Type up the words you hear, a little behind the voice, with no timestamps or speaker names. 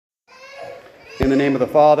In the name of the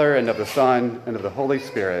Father, and of the Son, and of the Holy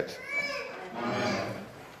Spirit. Amen.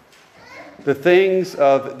 The things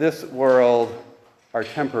of this world are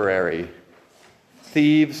temporary.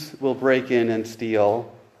 Thieves will break in and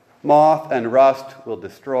steal. Moth and rust will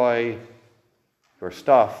destroy. Your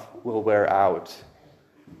stuff will wear out.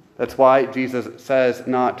 That's why Jesus says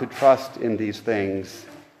not to trust in these things.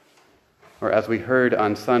 Or as we heard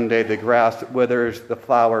on Sunday, the grass withers, the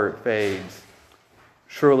flower fades.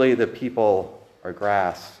 Surely the people are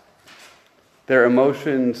grass. Their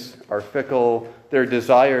emotions are fickle. Their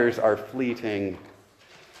desires are fleeting.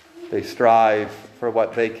 They strive for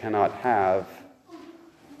what they cannot have.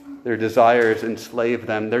 Their desires enslave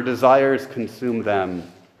them. Their desires consume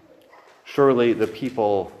them. Surely the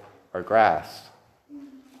people are grass.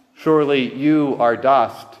 Surely you are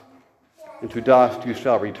dust, and to dust you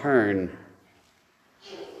shall return.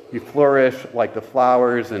 You flourish like the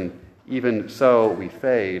flowers, and even so we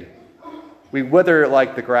fade. We wither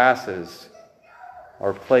like the grasses.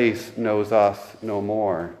 Our place knows us no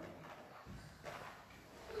more.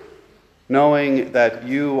 Knowing that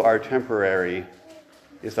you are temporary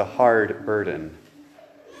is a hard burden.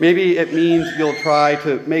 Maybe it means you'll try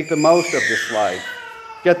to make the most of this life,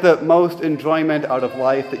 get the most enjoyment out of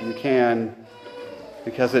life that you can,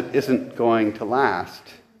 because it isn't going to last.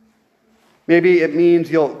 Maybe it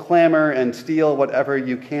means you'll clamor and steal whatever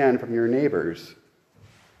you can from your neighbors.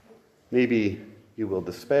 Maybe you will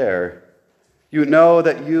despair. You know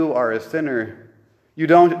that you are a sinner. You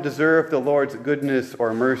don't deserve the Lord's goodness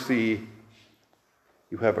or mercy.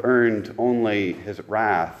 You have earned only his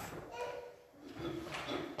wrath.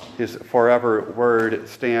 His forever word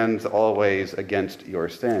stands always against your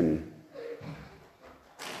sin.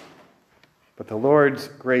 But the Lord's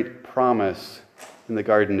great promise in the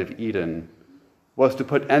Garden of Eden was to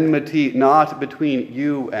put enmity not between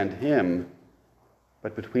you and him,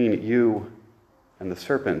 but between you and the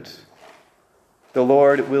serpent. The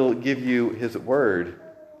Lord will give you his word,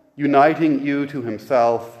 uniting you to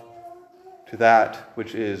himself, to that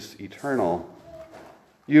which is eternal.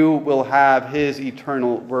 You will have his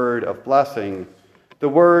eternal word of blessing. The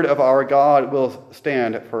word of our God will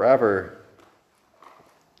stand forever.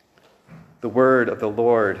 The word of the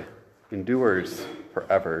Lord endures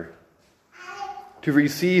forever. To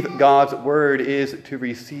receive God's word is to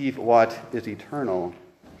receive what is eternal.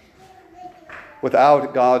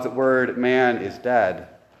 Without God's word, man is dead.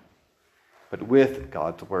 But with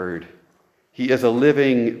God's word, he is a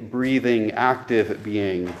living, breathing, active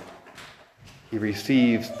being. He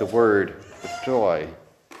receives the word with joy.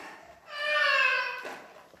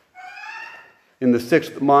 In the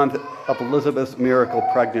 6th month of Elizabeth's miracle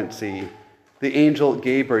pregnancy, the angel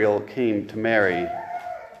Gabriel came to Mary.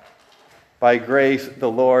 By grace, the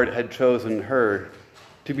Lord had chosen her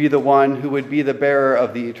to be the one who would be the bearer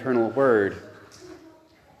of the eternal word.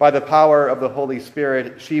 By the power of the Holy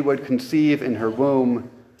Spirit, she would conceive in her womb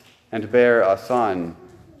and bear a son.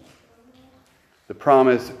 The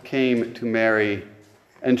promise came to Mary,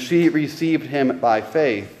 and she received him by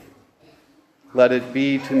faith. Let it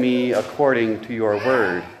be to me according to your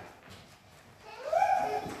word.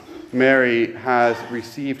 Mary has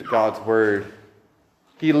received God's word.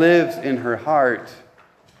 He lives in her heart.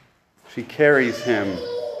 She carries him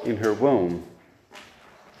in her womb.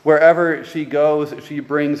 Wherever she goes, she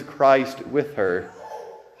brings Christ with her.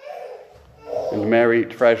 And Mary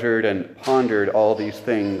treasured and pondered all these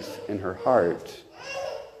things in her heart.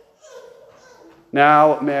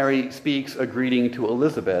 Now Mary speaks a greeting to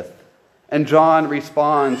Elizabeth, and John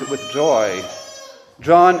responds with joy.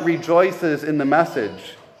 John rejoices in the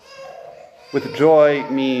message. With joy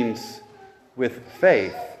means with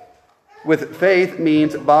faith. With faith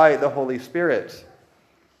means by the Holy Spirit.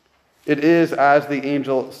 It is, as the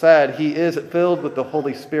angel said, he is filled with the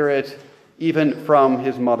Holy Spirit even from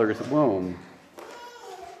his mother's womb.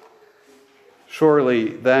 Surely,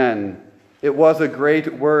 then, it was a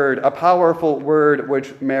great word, a powerful word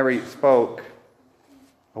which Mary spoke,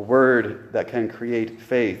 a word that can create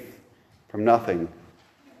faith from nothing.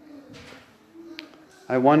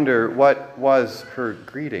 I wonder, what was her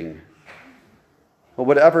greeting? Well,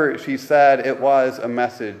 whatever she said, it was a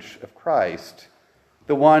message of Christ,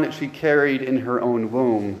 the one she carried in her own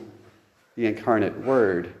womb, the incarnate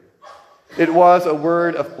Word. It was a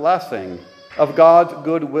word of blessing, of God's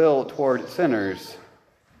goodwill toward sinners.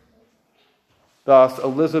 Thus,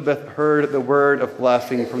 Elizabeth heard the word of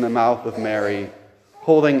blessing from the mouth of Mary,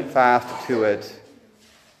 holding fast to it,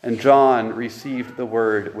 and John received the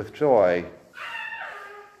word with joy.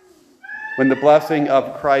 When the blessing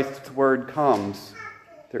of Christ's word comes,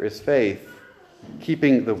 there is faith,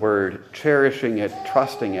 keeping the word, cherishing it,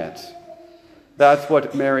 trusting it. That's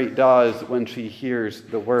what Mary does when she hears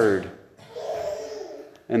the word.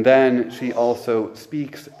 And then she also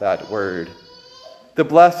speaks that word. The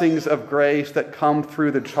blessings of grace that come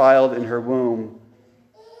through the child in her womb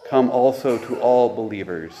come also to all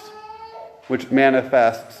believers, which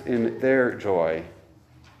manifests in their joy.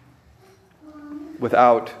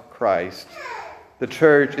 Without Christ, the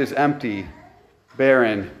church is empty,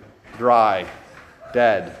 barren, dry,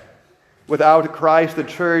 dead. Without Christ, the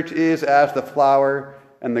church is as the flower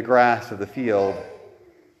and the grass of the field.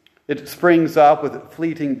 It springs up with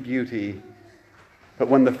fleeting beauty, but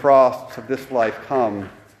when the frosts of this life come,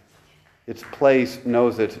 its place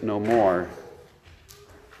knows it no more.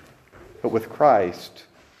 But with Christ,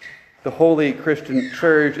 the holy Christian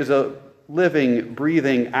church is a living,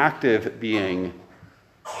 breathing, active being.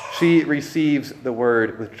 She receives the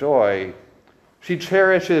word with joy. She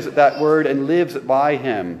cherishes that word and lives by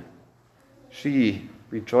him. She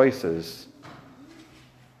rejoices.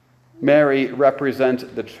 Mary represents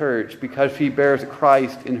the church because she bears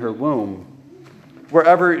Christ in her womb.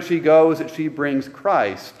 Wherever she goes, she brings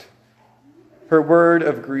Christ. Her word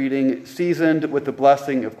of greeting, seasoned with the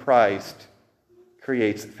blessing of Christ,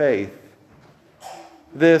 creates faith.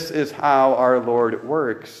 This is how our Lord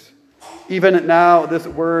works. Even now, this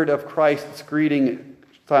word of Christ's greeting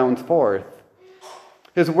sounds forth.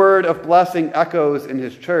 His word of blessing echoes in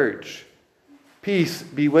his church. Peace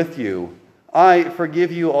be with you. I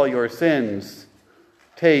forgive you all your sins.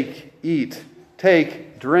 Take, eat,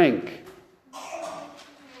 take, drink.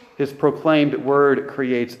 His proclaimed word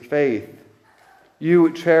creates faith.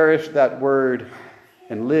 You cherish that word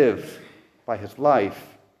and live by his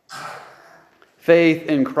life. Faith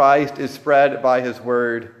in Christ is spread by his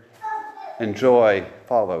word, and joy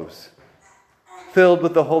follows. Filled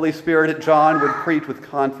with the Holy Spirit, John would preach with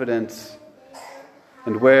confidence.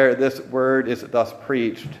 And where this word is thus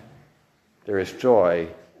preached, there is joy.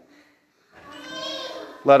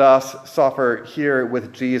 Let us suffer here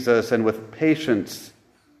with Jesus and with patience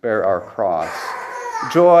bear our cross.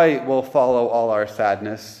 Joy will follow all our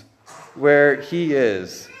sadness. Where he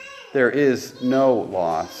is, there is no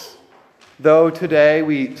loss. Though today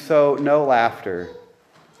we sow no laughter,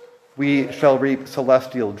 we shall reap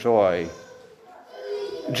celestial joy.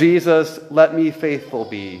 Jesus, let me faithful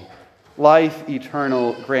be. Life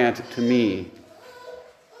eternal grant to me.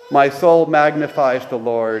 My soul magnifies the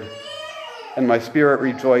Lord, and my spirit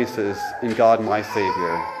rejoices in God my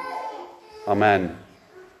Savior. Amen.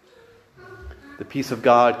 The peace of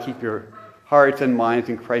God keep your hearts and minds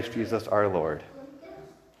in Christ Jesus our Lord.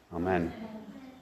 Amen.